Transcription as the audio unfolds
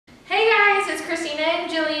Christina and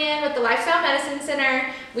Jillian with the Lifestyle Medicine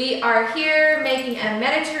Center. We are here making a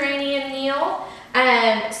Mediterranean meal.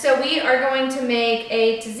 So we are going to make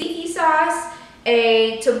a tzatziki sauce,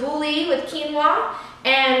 a tabbouleh with quinoa,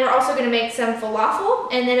 and we're also going to make some falafel.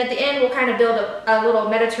 And then at the end, we'll kind of build a little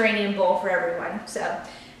Mediterranean bowl for everyone. So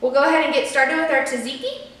we'll go ahead and get started with our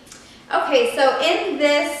tzatziki. Okay, so in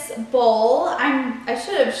this bowl, I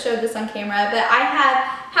should have showed this on camera, but I have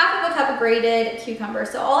half of a cup of grated cucumber.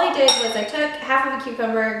 So all I did was I took half of a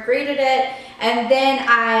cucumber, grated it, and then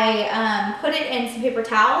I put it in some paper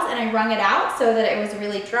towels and I wrung it out so that it was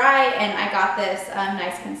really dry and I got this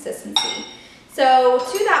nice consistency. So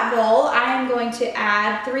to that bowl, I am going to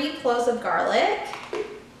add 3 cloves of garlic.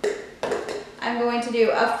 I'm going to do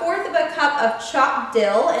 1/4 of a cup of chopped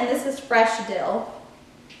dill, and this is fresh dill.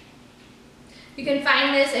 You can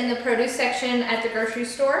find this in the produce section at the grocery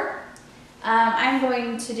store. I'm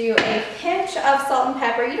going to do a pinch of salt and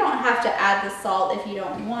pepper. You don't have to add the salt if you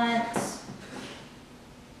don't want.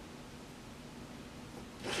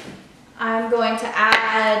 I'm going to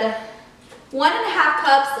add 1½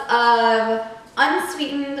 cups of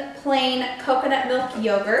unsweetened plain coconut milk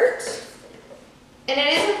yogurt. And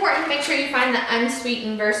it is important to make sure you find the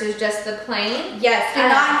unsweetened versus just the plain. Yes, do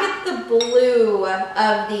not get the blue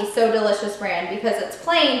of the So Delicious brand because it's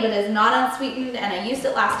plain but is not unsweetened, and I used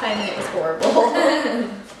it last time and it was horrible.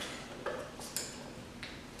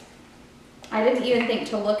 I didn't even think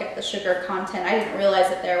to look at the sugar content. I didn't realize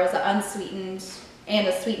that there was an unsweetened and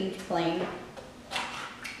a sweetened plain.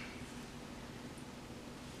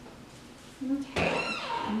 Okay,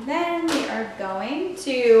 and then we are going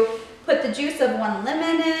to put the juice of 1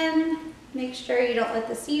 lemon in. Make sure you don't let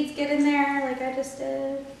the seeds get in there like I just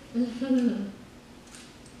did. And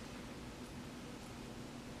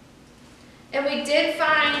we did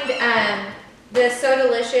find the So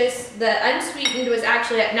Delicious, the unsweetened was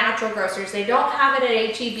actually at Natural Grocers. They don't have it at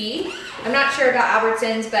H-E-B. I'm not sure about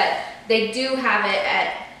Albertsons, but they do have it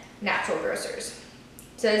at Natural Grocers.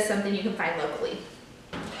 So it's something you can find locally.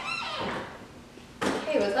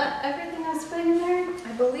 Okay, was that everything I was putting in there?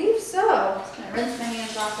 I believe so. I'm gonna rinse my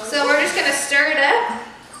hands off. So we're just gonna stir it up.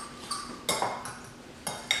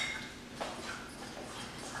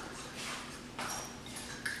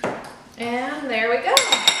 And there we go.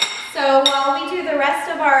 So while we do the rest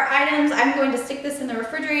of our items, I'm going to stick this in the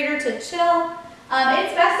refrigerator to chill.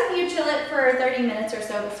 It's best if you chill it for 30 minutes or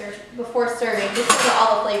so before serving, just so that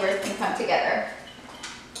all the flavors can come together.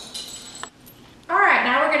 All right,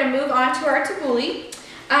 now we're gonna move on to our tabbouleh.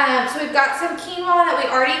 So we've got some quinoa that we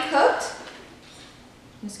already cooked.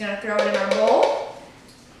 I'm just gonna throw it in our bowl.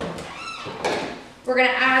 We're gonna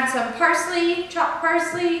add some parsley, chopped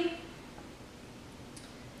parsley,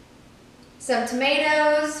 some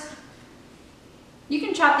tomatoes. You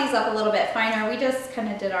can chop these up a little bit finer. We just kind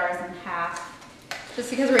of did ours in half, just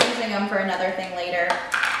because we're using them for another thing later.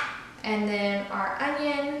 And then our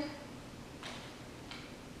onion.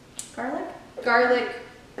 Garlic? Garlic.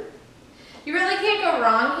 You really can't go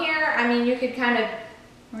wrong here. I mean, you could kind of,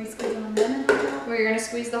 Are we squeezing a lemon on top? where you're gonna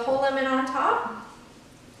squeeze the whole lemon on top.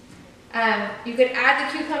 You could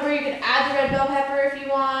add the cucumber, you could add the red bell pepper if you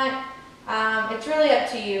want. It's really up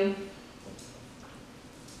to you.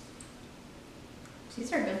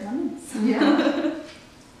 These are good lemons. Yeah.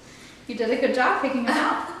 You did a good job picking them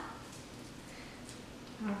out.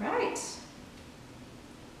 All right.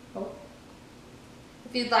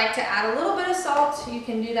 If you'd like to add a little bit of salt, you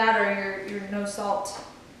can do that, or your no salt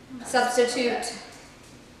substitute.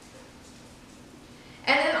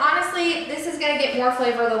 And then honestly, this is gonna get more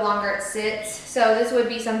flavor the longer it sits. So this would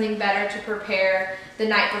be something better to prepare the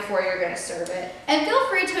night before you're gonna serve it. And feel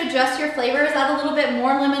free to adjust your flavors. Add a little bit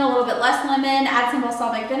more lemon, a little bit less lemon. Add some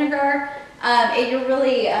balsamic vinegar. You're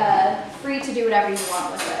really free to do whatever you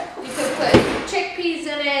want with it. You could put chickpeas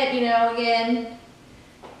in it, you know, again.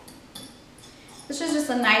 This is just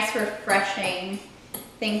a nice, refreshing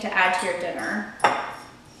thing to add to your dinner.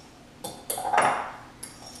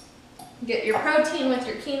 Get your protein with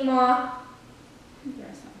your quinoa.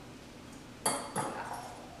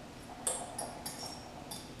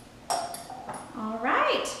 All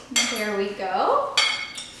right, here we go.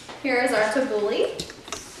 Here is our tabbouleh.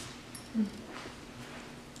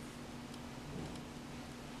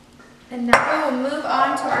 And now we will move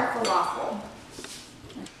on to our falafel.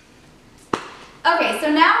 Okay, so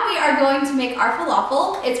now we are going to make our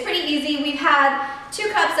falafel. It's pretty easy. We've had 2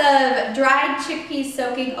 cups of dried chickpeas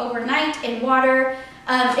soaking overnight in water.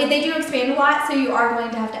 They do expand a lot, so you are going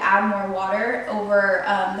to have to add more water over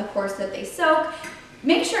the course that they soak.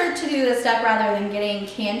 Make sure to do this step rather than getting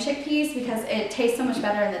canned chickpeas because it tastes so much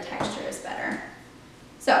better and the texture is better.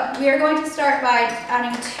 So we are going to start by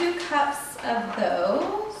adding 2 cups of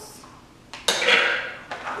those.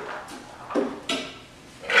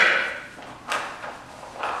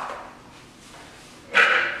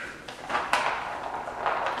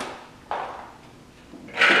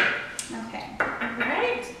 Okay. All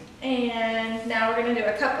right. And now we're going to do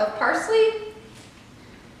a cup of parsley.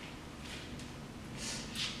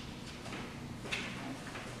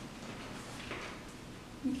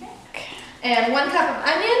 Okay. And 1 cup of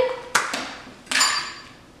onion.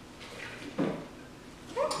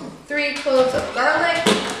 3 cloves of garlic.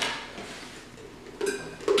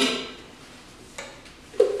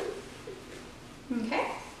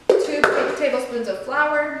 Okay. 2 tablespoons of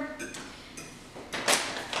flour.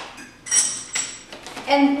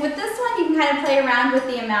 And with this one, you can kind of play around with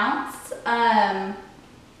the amounts.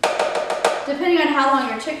 Depending on how long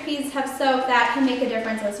your chickpeas have soaked, that can make a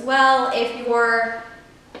difference as well. If your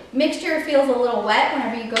mixture feels a little wet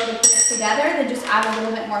whenever you go to put it together, then just add a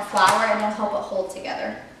little bit more flour and it'll help it hold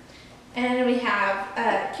together. And we have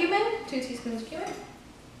cumin, 2 teaspoons of cumin.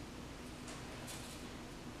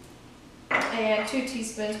 And 2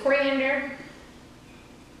 teaspoons coriander.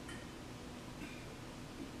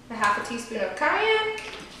 A half a teaspoon of cayenne.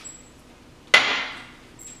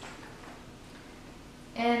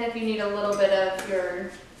 And if you need a little bit of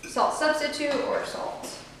your salt substitute or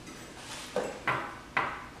salt.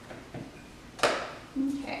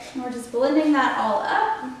 Okay, and we're just blending that all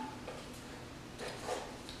up.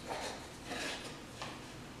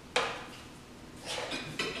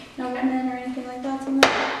 No lemon or anything like that in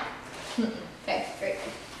there? Okay, great.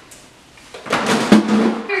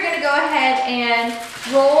 We're going to go ahead and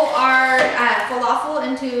roll our falafel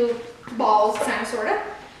into balls, kind of, sort of.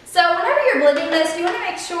 So whenever you're blending this, you want to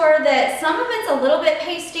make sure that some of it's a little bit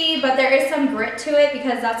pasty, but there is some grit to it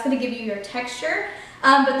because that's going to give you your texture.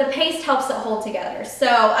 But the paste helps it hold together.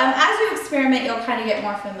 So as you experiment, you'll kind of get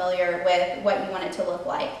more familiar with what you want it to look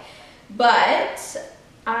like. But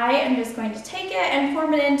I am just going to take it and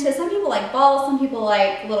form it into, some people like balls, some people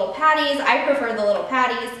like little patties. I prefer the little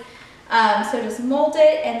patties. So just mold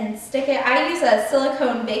it and then stick it. I use a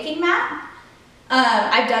silicone baking mat.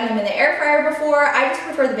 I've done them in the air fryer before. I just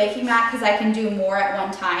prefer the baking mat because I can do more at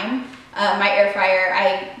one time. My air fryer,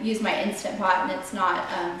 I use my Instant Pot and it's not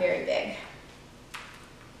very big.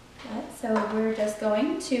 So we're just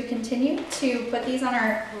going to continue to put these on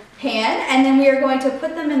our pan, and then we are going to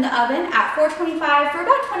put them in the oven at 425 for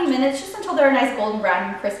about 20 minutes, just until they're a nice golden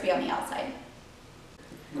brown and crispy on the outside.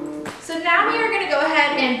 So now we are going to go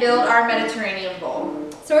ahead and build our Mediterranean bowl.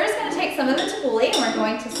 So we're just going to take some of the tabbouleh and we're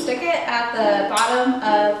going to stick it at the bottom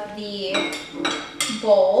of the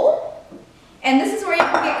bowl. And this is where you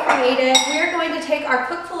can get creative. We are going to take our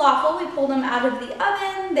cooked falafel. We pulled them out of the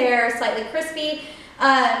oven. They're slightly crispy.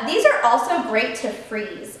 These are also great to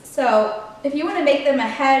freeze. So if you want to make them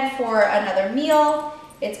ahead for another meal,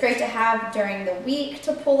 it's great to have during the week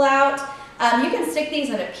to pull out. You can stick these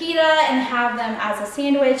in a pita and have them as a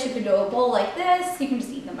sandwich. You can do a bowl like this. You can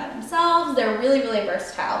just eat them by themselves. They're really, really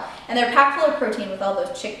versatile. And they're packed full of protein with all those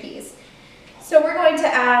chickpeas. So we're going to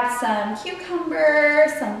add some cucumber,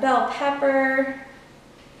 some bell pepper,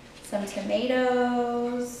 some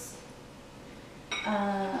tomatoes.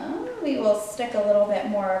 We will stick a little bit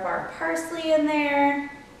more of our parsley in there.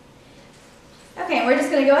 Okay, we're just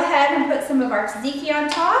going to go ahead and put some of our tzatziki on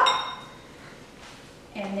top.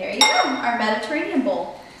 And there you go, our Mediterranean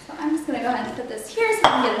bowl. So I'm just going to go ahead and put this here so you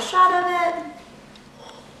can get a shot of it.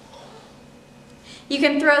 You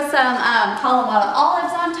can throw some Kalamata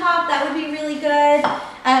olives on top. That would be really good.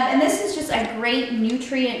 And this is just a great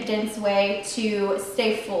nutrient-dense way to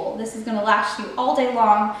stay full. This is going to last you all day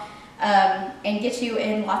long and get you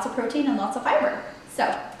in lots of protein and lots of fiber. So,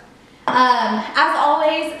 as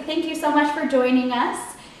always, thank you so much for joining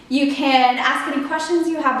us. You can ask any questions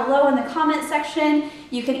you have below in the comment section.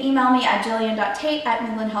 You can email me at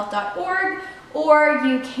jillian.tate@midlandhealth.org, or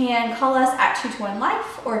you can call us at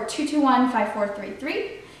 221-LIFE or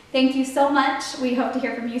 221-5433. Thank you so much. We hope to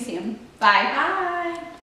hear from you soon. Bye. Bye.